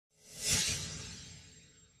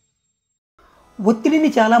ఒత్తిడిని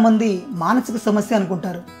చాలామంది మానసిక సమస్య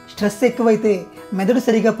అనుకుంటారు. స్ట్రెస్ ఎక్కువైతే మెదడు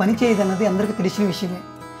సరిగా పనిచేయదన్నది అందరికీ తెలిసిన విషయమే.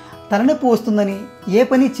 తలనొప్పి వస్తుందని, ఏ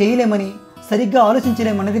పని చేయలేమని, సరిగ్గా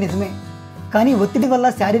ఆలోచించలేమన్నది నిజమే. కానీ ఒత్తిడి వల్ల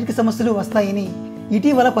శారీరక సమస్యలు వస్తాయని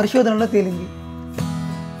ఇటీవల పరిశోధనలో తేలింది.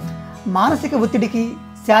 మానసిక ఒత్తిడికి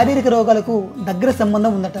శారీరక రోగాలకు దగ్గర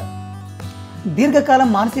సంబంధం ఉందట. దీర్ఘకాలం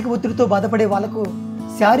మానసిక ఒత్తిడితో బాధపడే వాళ్లకు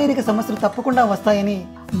శారీరక సమస్యలు తప్పకుండా వస్తాయని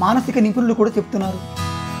మానసిక నిపుణులు కూడా చెప్తున్నారు.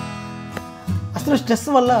 అసలు స్ట్రెస్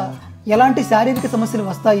వల్ల ఎలాంటి శారీరక సమస్యలు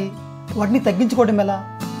వస్తాయి, వాటిని తగ్గించుకోవడం ఎలా,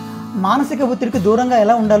 మానసిక ఒత్తిడికి దూరంగా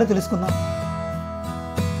ఎలా ఉండాలో తెలుసుకుందాం.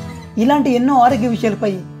 ఇలాంటి ఎన్నో ఆరోగ్య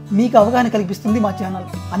విషయాలపై మీకు అవగాహన కల్పిస్తుంది మా ఛానల్.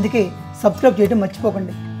 అందుకే సబ్స్క్రైబ్ చేయడం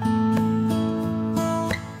మర్చిపోకండి.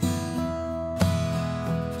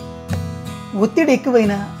 ఒత్తిడి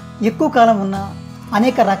ఎక్కువైనా, ఎక్కువ కాలం ఉన్నా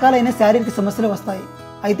అనేక రకాలైన శారీరక సమస్యలు వస్తాయి.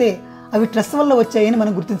 అయితే అవి స్ట్రెస్ వల్ల వచ్చాయని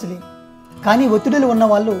మనం గుర్తించలేం. కానీ ఒత్తిడిలో ఉన్న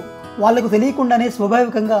వాళ్ళకు తెలియకుండానే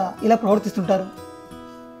స్వాభావికంగా ఇలా ప్రవర్తిస్తుంటారు.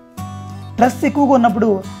 స్ట్రెస్ ఎక్కువగా ఉన్నప్పుడు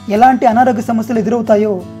ఎలాంటి అనారోగ్య సమస్యలు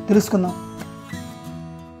ఎదురవుతాయో తెలుసుకుందాం.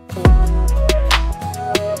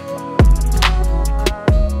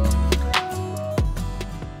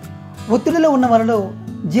 ఒత్తిడిలో ఉన్న వాళ్ళలో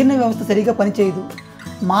జీర్ణ వ్యవస్థ సరిగా పనిచేయదు.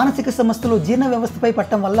 మానసిక సమస్యలు జీర్ణ వ్యవస్థపై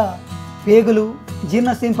పట్టడం వల్ల పేగులు,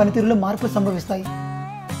 జీర్ణశయం పనితీరులో మార్పులు సంభవిస్తాయి.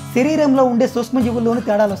 శరీరంలో ఉండే సూక్ష్మజీవుల్లోనూ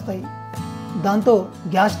తేడాలు వస్తాయి. దాంతో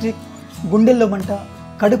గ్యాస్ట్రిక్, గుండెల్లో మంట,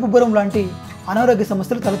 కడుపు ఉబ్బరం లాంటి అనారోగ్య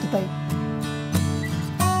సమస్యలు తలెత్తుతాయి.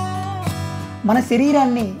 మన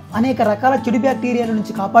శరీరాన్ని అనేక రకాల చెడు బ్యాక్టీరియాల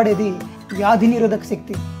నుంచి కాపాడేది వ్యాధి నిరోధక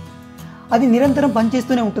శక్తి. అది నిరంతరం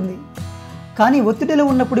పనిచేస్తూనే ఉంటుంది. కానీ ఒత్తిడిలో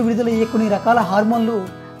ఉన్నప్పుడు విడుదలయ్యే కొన్ని రకాల హార్మోన్లు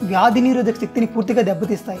వ్యాధి నిరోధక శక్తిని పూర్తిగా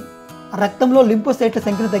దెబ్బతీస్తాయి. రక్తంలో లింఫోసైట్ల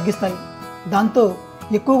సంఖ్యను తగ్గిస్తాయి. దాంతో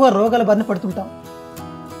ఎక్కువగా రోగాల బారిన పడుతుంటాం.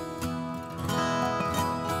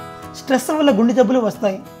 స్ట్రెస్ వల్ల గుండె జబ్బులు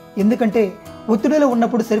వస్తాయి. ఎందుకంటే ఒత్తిడిలో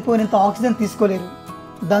ఉన్నప్పుడు సరిపోయినంత ఆక్సిజన్ తీసుకోలేరు.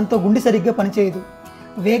 దాంతో గుండె సరిగ్గా పనిచేయదు,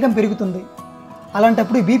 వేగం పెరుగుతుంది.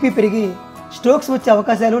 అలాంటప్పుడు బీపీ పెరిగి స్ట్రోక్స్ వచ్చే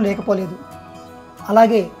అవకాశాలు లేకపోలేదు.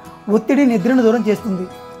 అలాగే ఒత్తిడి నిద్రను దూరం చేస్తుంది.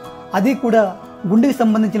 అది కూడా గుండెకి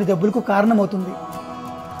సంబంధించిన జబ్బులకు కారణమవుతుంది.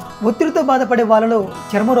 ఒత్తిడితో బాధపడే వాళ్ళలో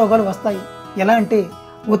చర్మ రోగాలు వస్తాయి. ఎలా అంటే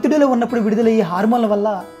ఒత్తిడిలో ఉన్నప్పుడు విడుదలయ్యే హార్మోన్ల వల్ల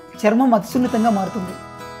చర్మం అతిసున్నితంగా మారుతుంది.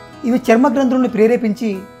 ఇవి చర్మ గ్రంథులను ప్రేరేపించి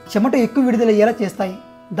చెమట ఎక్కువ విడుదలయ్యేలా చేస్తాయి.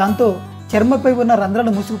 దాంతో చర్మపై ఉన్న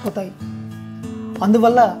రంధ్రాలు మూసుకుపోతాయి.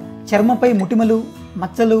 అందువల్ల చర్మంపై ముటిమలు,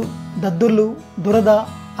 మచ్చలు, దద్దుర్లు, దురద,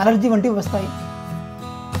 అలర్జీ వంటివి వస్తాయి.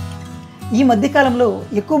 ఈ మధ్యకాలంలో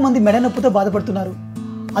ఎక్కువ మంది మెడ నొప్పితో బాధపడుతున్నారు.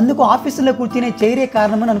 అందుకు ఆఫీసులో కూర్చునే చైరే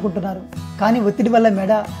కారణమని అనుకుంటున్నారు. కానీ ఒత్తిడి వల్ల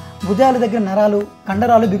మెడ, భుజాల దగ్గర నరాలు,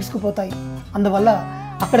 కండరాలు బిగుసుకుపోతాయి. అందువల్ల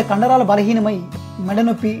అక్కడ కండరాలు బలహీనమై మెడ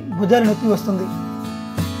నొప్పి, భుజాల నొప్పి వస్తుంది.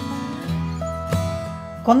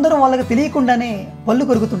 కొందరు వాళ్ళకి తెలియకుండానే పళ్ళు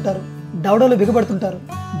కొరుకుతుంటారు, దవడలు బిగబడుతుంటారు.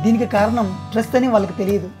 దీనికి కారణం స్ట్రెస్ అని వాళ్ళకి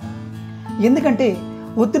తెలియదు. ఎందుకంటే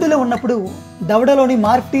ఒత్తిడిలో ఉన్నప్పుడు దవడలోని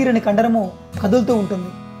మార్ఫ్టీర్ అనే కండరము కదులుతూ ఉంటుంది.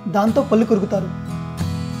 దాంతో పళ్ళు కొరుకుతారు.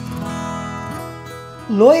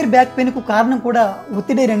 లోయర్ బ్యాక్ పెయిన్కు కారణం కూడా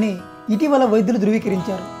ఒత్తిడేనని ఇటీవల వైద్యులు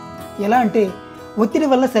ధృవీకరించారు. ఎలా అంటే ఒత్తిడి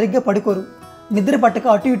వల్ల సరిగ్గా పడుకోరు, నిద్ర పట్టక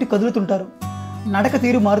అటు ఇటు కదులుతుంటారు, నడక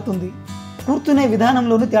తీరు మారుతుంది, కూర్చునే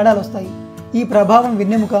విధానంలోనూ తేడాలు వస్తాయి. ఈ ప్రభావం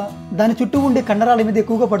వెన్నెముక, దాని చుట్టూ ఉండే కండరాల మీద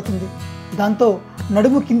ఎక్కువగా పడుతుంది. దాంతో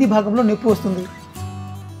నడుము కింది భాగంలో నొప్పి వస్తుంది.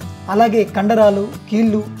 అలాగే కండరాలు,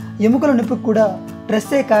 కీళ్ళు, ఎముకల నొప్పికి కూడా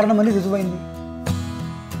స్ట్రెస్సే కారణమని రుజువైంది.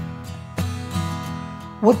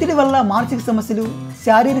 ఒత్తిడి వల్ల మానసిక సమస్యలు,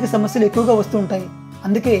 శారీరక సమస్యలు ఎక్కువగా వస్తూ ఉంటాయి.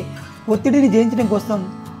 అందుకే ఒత్తిడిని జయించడం కోసం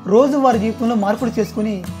రోజువారీ జీవితంలో మార్పులు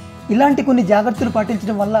చేసుకుని ఇలాంటి కొన్ని జాగ్రత్తలు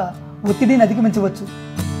పాటించడం వల్ల ఒత్తిడిని అధిగమించవచ్చు.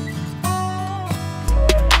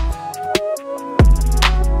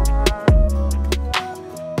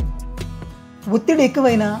 ఒత్తిడి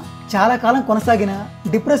ఎక్కువైనా, చాలా కాలం కొనసాగిన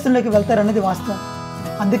డిప్రెషన్లోకి వెళ్తారన్నది వాస్తవం.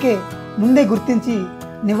 అందుకే ముందే గుర్తించి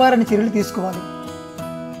నివారణ చర్యలు తీసుకోవాలి.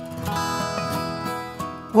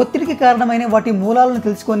 ఒత్తిడికి కారణమైన వాటి మూలాలను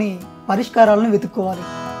తెలుసుకొని పరిష్కారాలను వెతుక్కోవాలి.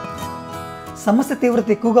 సమస్య తీవ్రత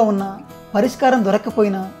ఎక్కువగా ఉన్నా, పరిష్కారం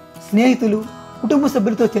దొరక్కపోయినా స్నేహితులు, కుటుంబ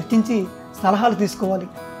సభ్యులతో చర్చించి సలహాలు తీసుకోవాలి.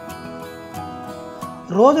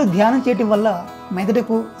 రోజు ధ్యానం చేయటం వల్ల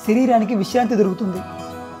మెదడుకు, శరీరానికి విశ్రాంతి దొరుకుతుంది.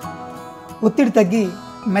 ఒత్తిడి తగ్గి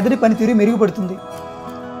మెదడు పనితీరు మెరుగుపడుతుంది.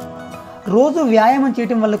 రోజు వ్యాయామం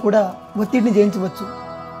చేయటం వల్ల కూడా ఒత్తిడిని జయించవచ్చు.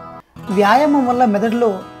 వ్యాయామం వల్ల మెదడులో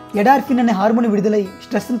ఎడార్ఫిన్ అనే హార్మోన్ విడుదలై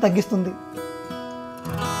స్ట్రెస్ను తగ్గిస్తుంది.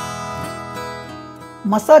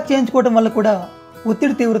 మసాజ్ చేయించుకోవడం వల్ల కూడా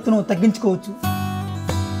ఒత్తిడి తీవ్రతను తగ్గించుకోవచ్చు.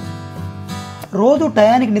 రోజు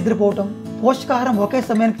టయానికి నిద్రపోవటం, పోషకాహారం ఒకే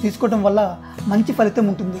సమయానికి తీసుకోవడం వల్ల మంచి ఫలితం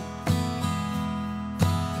ఉంటుంది.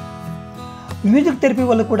 మ్యూజిక్ థెరపీ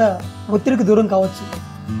వల్ల కూడా ఒత్తిడికి దూరం కావచ్చు.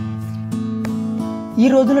 ఈ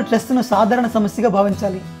రోజుల్లో స్ట్రెస్ను సాధారణ సమస్యగా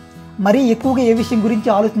భావించాలి. మరీ ఎక్కువగా ఏ విషయం గురించి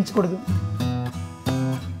ఆలోచించకూడదు.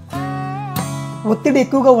 ఒత్తిడి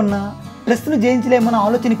ఎక్కువగా ఉన్నా, స్ట్రెస్ను జయించలేమన్న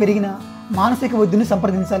ఆలోచన పెరిగినా మానసిక వైద్యుని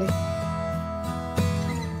సంప్రదించాలి.